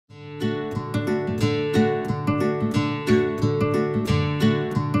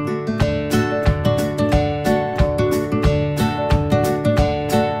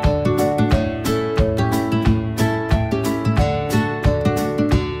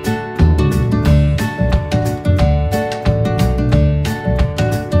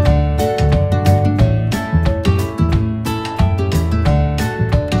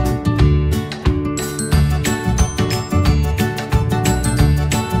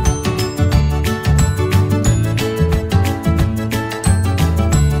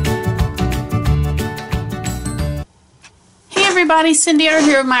everybody, Cindy Art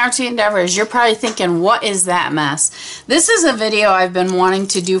here with my Artsy Endeavours. You're probably thinking, what is that mess? This is a video I've been wanting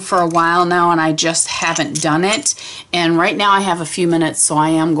to do for a while now, and I just haven't done it. And right now I have a few minutes, so I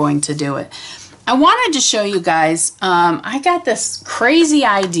am going to do it. I wanted to show you guys, I got this crazy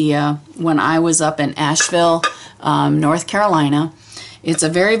idea when I was up in Asheville, North Carolina. It's a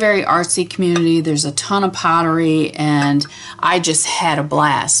very, very artsy community. There's a ton of pottery, and I just had a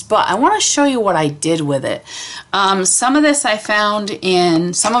blast. But I want to show you what I did with it. Some of this I found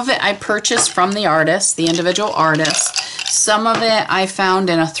in, some of it I purchased from the artist, the individual artist. Some of it I found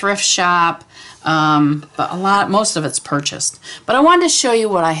in a thrift shop, but most of it's purchased. But I wanted to show you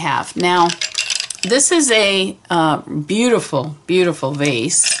what I have. Now, this is a beautiful, beautiful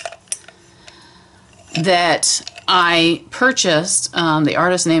vase that I purchased. The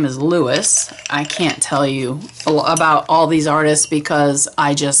artist's name is Lewis. I can't tell you about all these artists because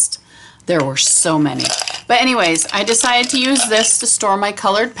there were so many. But anyways, I decided to use this to store my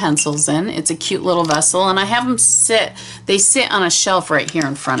colored pencils in. It's a cute little vessel, and I have them they sit on a shelf right here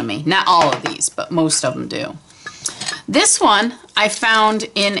in front of me. Not all of these, but most of them do. This one I found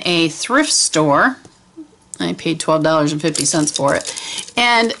in a thrift store. I paid $12.50 for it.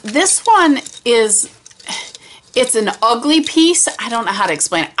 And this one it's an ugly piece. I don't know how to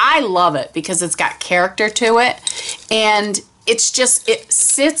explain it. I love it because it's got character to it. And it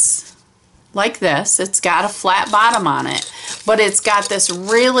sits like this. It's got a flat bottom on it, but it's got this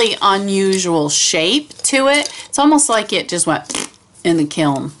really unusual shape to it. It's almost like it just went in the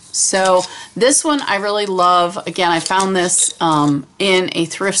kiln. So this one I really love. Again, I found this in a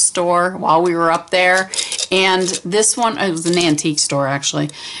thrift store while we were up there. And this one, it was an antique store actually.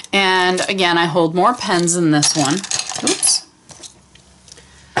 And again, I hold more pens in this one. Oops.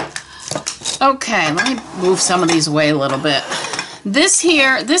 Okay, let me move some of these away a little bit. This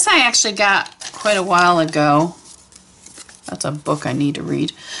I actually got quite a while ago. That's a book I need to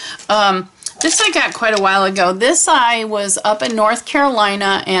read. This I got quite a while ago. This I was up in North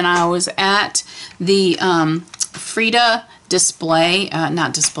Carolina, and I was at the Frida display,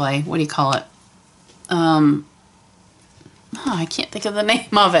 not display, what do you call it? I can't think of the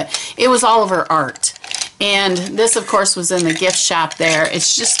name of it. It was all of her art. And this, of course, was in the gift shop there.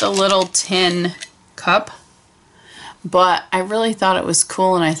 It's just a little tin cup. But I really thought it was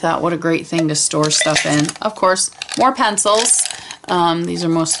cool, and I thought, what a great thing to store stuff in. Of course, more pencils. These are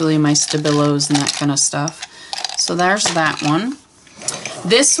mostly my Stabilos and that kind of stuff. So there's that one.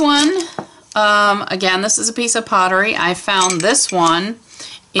 This one, again, this is a piece of pottery. I found this one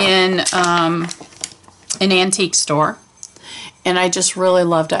in an antique store, and I just really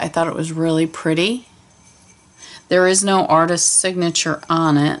loved it. I thought it was really pretty. There is no artist's signature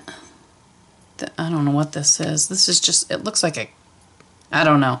on it. I don't know what this is. This is just, it looks like I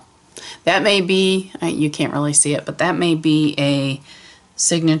don't know. That may be, you can't really see it, but that may be a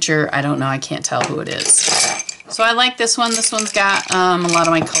signature. I don't know. I can't tell who it is. So I like this one. This one's got a lot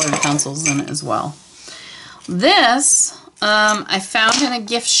of my colored pencils in it as well. This, I found in a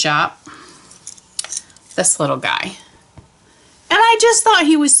gift shop. This little guy. And I just thought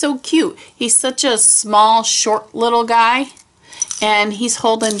he was so cute. He's such a small, short little guy. And he's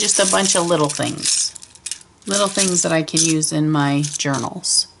holding just a bunch of little things. Little things that I can use in my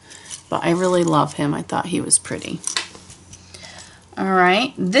journals. But I really love him. I thought he was pretty.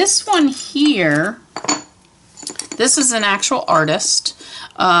 Alright, this one here, this is an actual artist.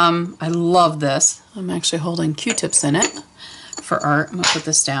 I love this. I'm actually holding Q-tips in it for art. I'm going to put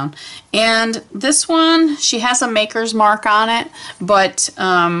this down. And this one, she has a maker's mark on it, but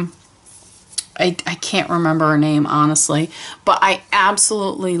I can't remember her name, honestly. But I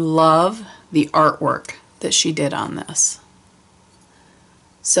absolutely love the artwork that she did on this.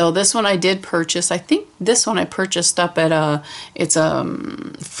 So this one I did purchase. I think this one I purchased up at it's a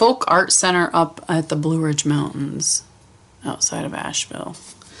folk art center up at the Blue Ridge Mountains outside of Asheville.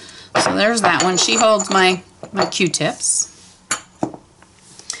 So there's that one. She holds my Q-tips.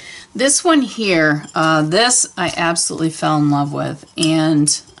 This one here, this I absolutely fell in love with,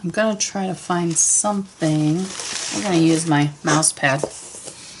 and I'm going to try to find something. I'm going to use my mouse pad.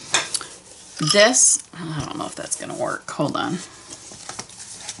 This, I don't know if that's going to work. Hold on.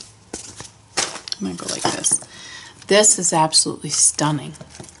 I'm going to go like this. This is absolutely stunning.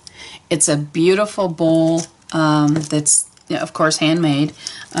 It's a beautiful bowl that's, of course, handmade.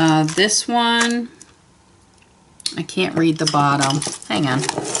 This one, I can't read the bottom. Hang on.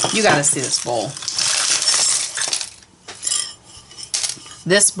 You got to see this bowl.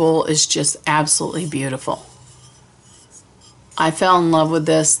 This bowl is just absolutely beautiful. I fell in love with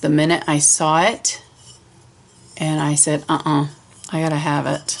this the minute I saw it, and I said, I gotta have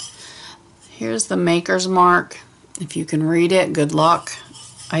it. Here's the maker's mark. If you can read it, good luck.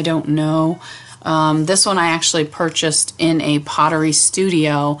 I don't know. This one I actually purchased in a pottery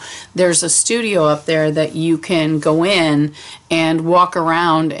studio. There's a studio up there that you can go in and walk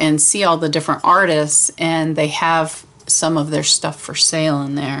around and see all the different artists, and they have some of their stuff for sale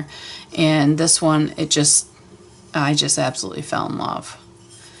in there. And this one, I just absolutely fell in love.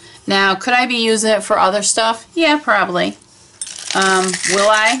 Now, could I be using it for other stuff? Yeah, probably. Will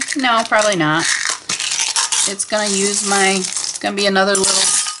I? No, probably not. It's gonna be another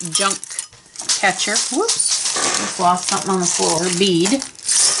little junk catcher. Whoops, just lost something on the floor. Bead.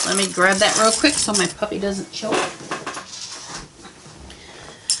 Let me grab that real quick so my puppy doesn't choke.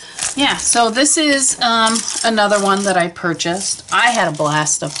 Yeah, so this is another one that I purchased. I had a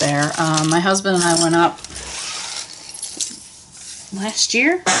blast up there. My husband and I went up last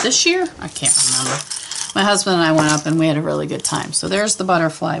year? This year? I can't remember. My husband and I went up and we had a really good time. So there's the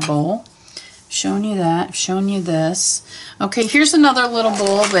butterfly bowl. Showing you that, showing you this. Okay, here's another little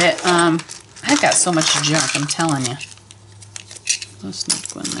bowl that I've got so much junk, I'm telling you. Let's not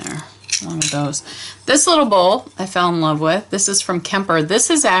go in there along with those. This little bowl I fell in love with. This is from Kemper. This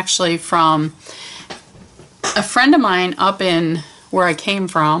is actually from a friend of mine up in where I came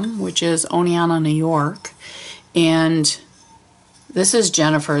from, which is Oneonta, New York. And this is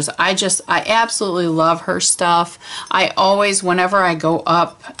Jennifer's. I absolutely love her stuff. I always, whenever I go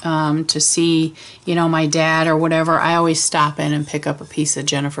up to see, you know, my dad or whatever, I always stop in and pick up a piece of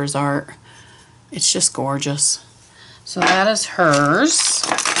Jennifer's art. It's just gorgeous. So that is hers.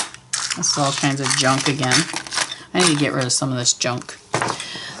 That's all kinds of junk again. I need to get rid of some of this junk.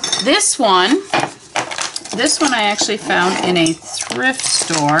 This one I actually found in a thrift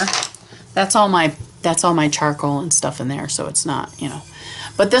store. That's all my charcoal and stuff in there, so it's not, you know.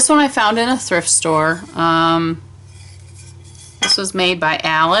 But this one I found in a thrift store. This was made by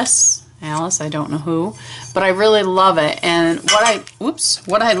Alice. Alice, I don't know who, but I really love it. And what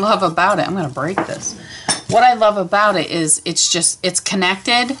I love about it, I'm going to break this. What I love about it is it's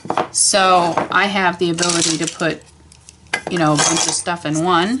connected, so I have the ability to put, you know, a bunch of stuff in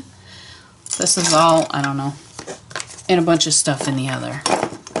one. This is all, I don't know, and a bunch of stuff in the other.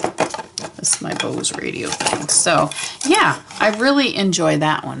 This is my Bose radio thing. So, yeah, I really enjoy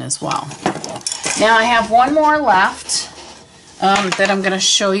that one as well. Now, I have one more left that I'm going to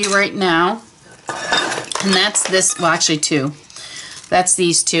show you right now. And that's this, well, actually two. That's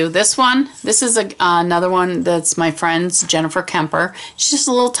these two. This is another one that's my friend's, Jennifer Kemper. She's just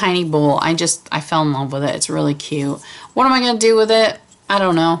a little tiny bowl. I fell in love with it. It's really cute. What am I going to do with it? I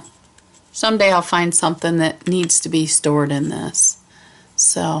don't know. Someday I'll find something that needs to be stored in this.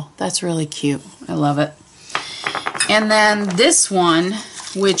 So that's really cute. I love it. And then this one,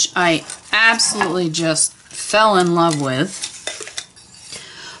 which I absolutely just fell in love with,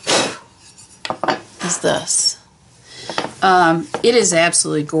 is this. It is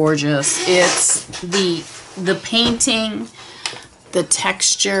absolutely gorgeous. It's the painting, the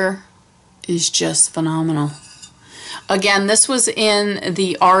texture is just phenomenal. Again, this was in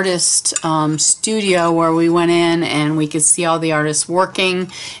the artist studio where we went in and we could see all the artists working.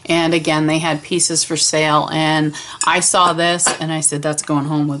 And again, they had pieces for sale. And I saw this and I said, that's going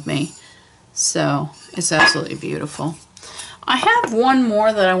home with me. So it's absolutely beautiful. I have one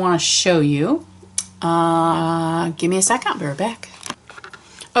more that I want to show you. Give me a second. I'll be right back.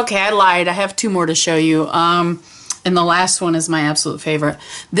 Okay, I lied. I have two more to show you. And the last one is my absolute favorite.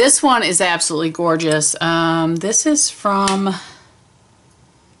 This one is absolutely gorgeous. This is from,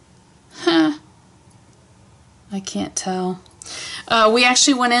 I can't tell. We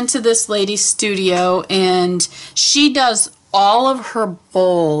actually went into this lady's studio and she does all of her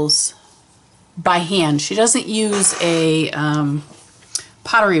bowls by hand. She doesn't use a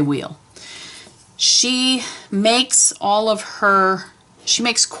pottery wheel. She makes she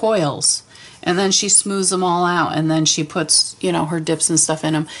makes coils. And then she smooths them all out, and then she puts, you know, her dips and stuff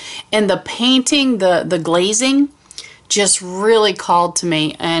in them. And the painting, the glazing, just really called to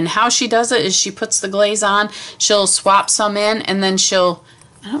me. And how she does it is she puts the glaze on, she'll swap some in, and then she'll,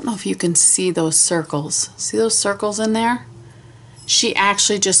 I don't know if you can see those circles. See those circles in there? She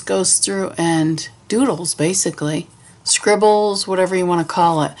actually just goes through and doodles, basically. Scribbles, whatever you want to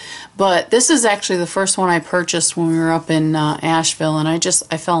call it. But this is actually the first one I purchased when we were up in Asheville, and I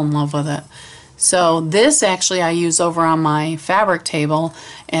fell in love with it. So this actually I use over on my fabric table,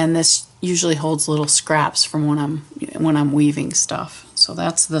 and this usually holds little scraps from when I'm weaving stuff. So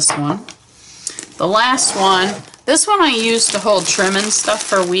that's this one. The last one, this one I use to hold trim and stuff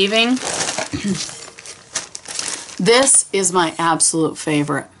for weaving. This is my absolute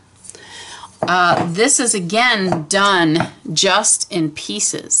favorite. This is again done just in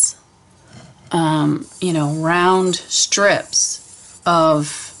pieces. you know, round strips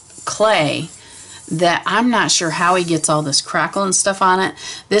of clay that I'm not sure how he gets all this crackle and stuff on it.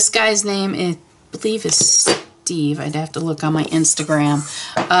 This guy's name, I believe, is Steve. I'd have to look on my Instagram.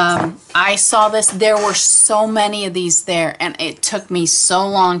 I saw this. There were so many of these there, and it took me so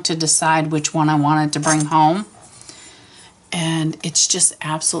long to decide which one I wanted to bring home. And it's just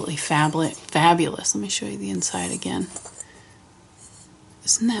absolutely fabulous. Let me show you the inside again.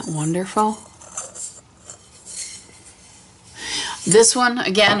 Isn't that wonderful? This one,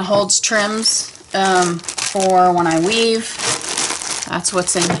 again, holds trims for when I weave. That's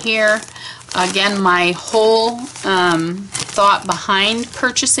what's in here. Again, my whole thought behind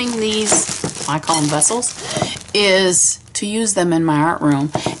purchasing these, I call them vessels, is to use them in my art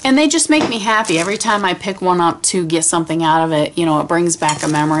room. And they just make me happy. Every time I pick one up to get something out of it, you know, it brings back a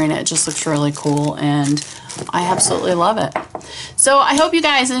memory and it just looks really cool. And I absolutely love it. So I hope you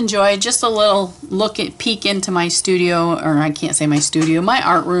guys enjoyed just a little peek into my studio, or I can't say my studio, my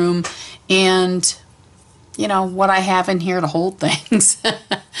art room, and you know what I have in here to hold things.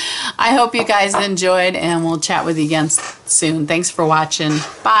 I hope you guys enjoyed, and we'll chat with you again soon. Thanks for watching.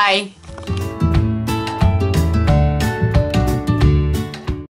 Bye.